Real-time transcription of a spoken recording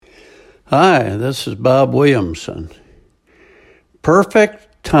Hi, this is Bob Williamson.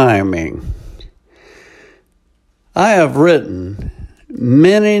 Perfect timing. I have written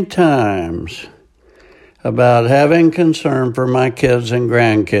many times about having concern for my kids and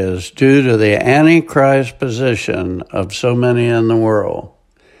grandkids due to the Antichrist position of so many in the world.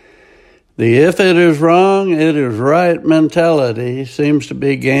 The if it is wrong, it is right mentality seems to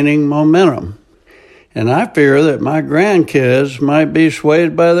be gaining momentum. And I fear that my grandkids might be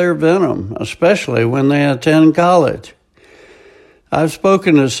swayed by their venom, especially when they attend college. I've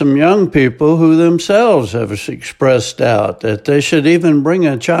spoken to some young people who themselves have expressed doubt that they should even bring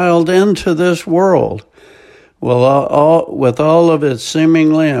a child into this world with all of its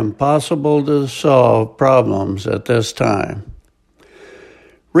seemingly impossible to solve problems at this time.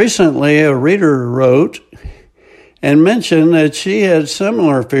 Recently, a reader wrote and mentioned that she had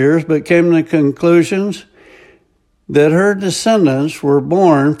similar fears but came to conclusions that her descendants were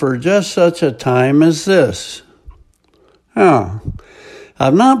born for just such a time as this.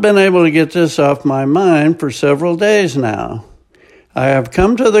 I've not been able to get this off my mind for several days now. I have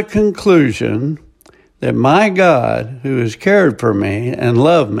come to the conclusion that my God, who has cared for me and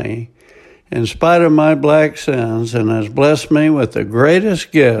loved me in spite of my black sins and has blessed me with the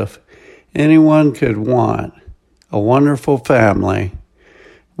greatest gift anyone could want, a wonderful family,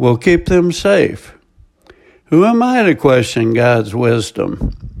 will keep them safe. Who am I to question God's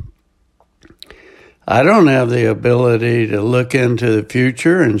wisdom? I don't have the ability to look into the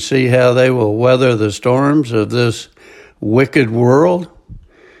future and see how they will weather the storms of this wicked world.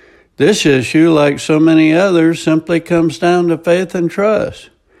 This issue, like so many others, simply comes down to faith and trust.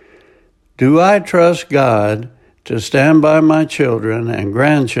 Do I trust God to stand by my children and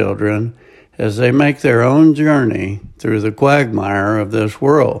grandchildren as they make their own journey through the quagmire of this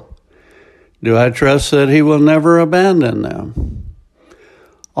world? Do I trust that He will never abandon them?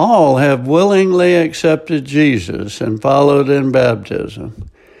 All have willingly accepted Jesus and followed in baptism.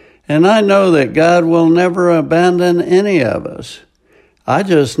 And I know that God will never abandon any of us. I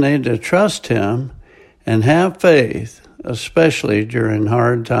just need to trust Him and have faith, especially during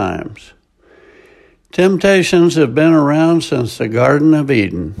hard times. Temptations have been around since the Garden of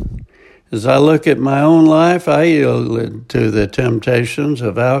Eden. As I look at my own life, I yielded to the temptations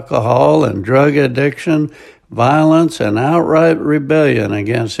of alcohol and drug addiction, violence, and outright rebellion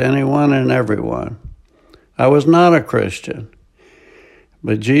against anyone and everyone. I was not a Christian,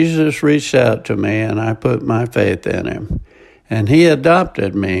 but Jesus reached out to me and I put my faith in Him, and He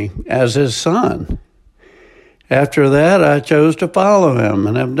adopted me as His son. After that, I chose to follow Him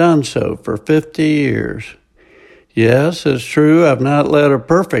and have done so for 50 years. Yes, it's true, I've not led a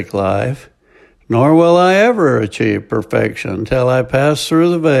perfect life, nor will I ever achieve perfection until I pass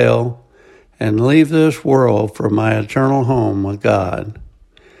through the veil and leave this world for my eternal home with God.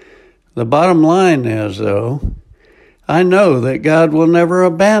 The bottom line is, though, I know that God will never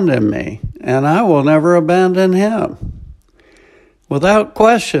abandon me, and I will never abandon Him. Without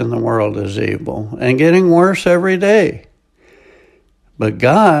question, the world is evil and getting worse every day. But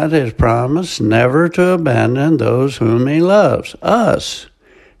God has promised never to abandon those whom He loves, us.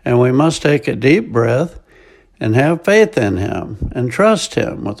 And we must take a deep breath and have faith in Him and trust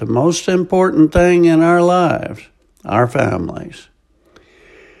Him with the most important thing in our lives, our families.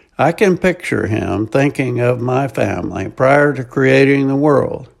 I can picture Him thinking of my family prior to creating the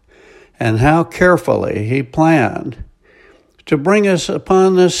world and how carefully He planned to bring us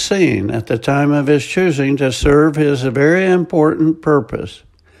upon this scene at the time of His choosing to serve His very important purpose.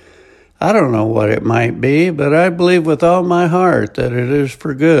 I don't know what it might be, but I believe with all my heart that it is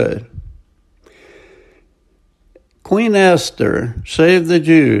for good. Queen Esther saved the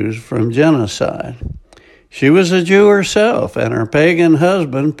Jews from genocide. She was a Jew herself, and her pagan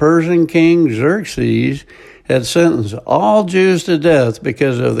husband, Persian King Xerxes, had sentenced all Jews to death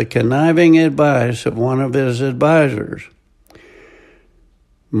because of the conniving advice of one of his advisors.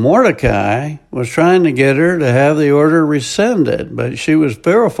 Mordecai was trying to get her to have the order rescinded, but she was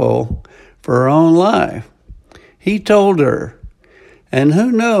fearful for her own life. He told her, "And who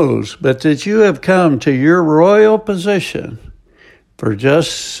knows but that you have come to your royal position for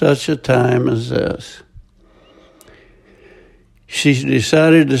just such a time as this?" She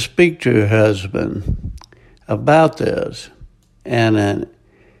decided to speak to her husband about this, and an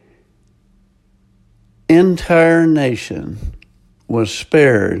entire nation was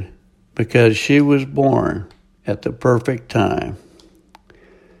spared because she was born at the perfect time.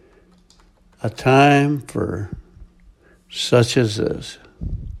 A time for such as this.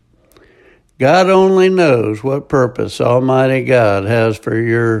 God only knows what purpose Almighty God has for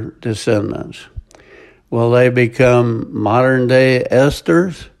your descendants. Will they become modern-day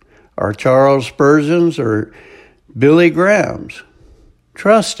Esthers, or Charles Spurgeon's or Billy Graham's.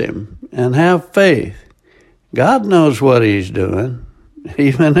 Trust him and have faith. God knows what he's doing,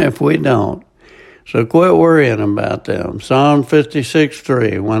 even if we don't. So quit worrying about them. Psalm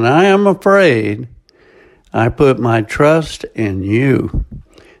 56:3. When I am afraid, I put my trust in you.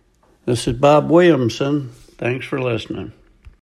 This is Bob Williamson. Thanks for listening.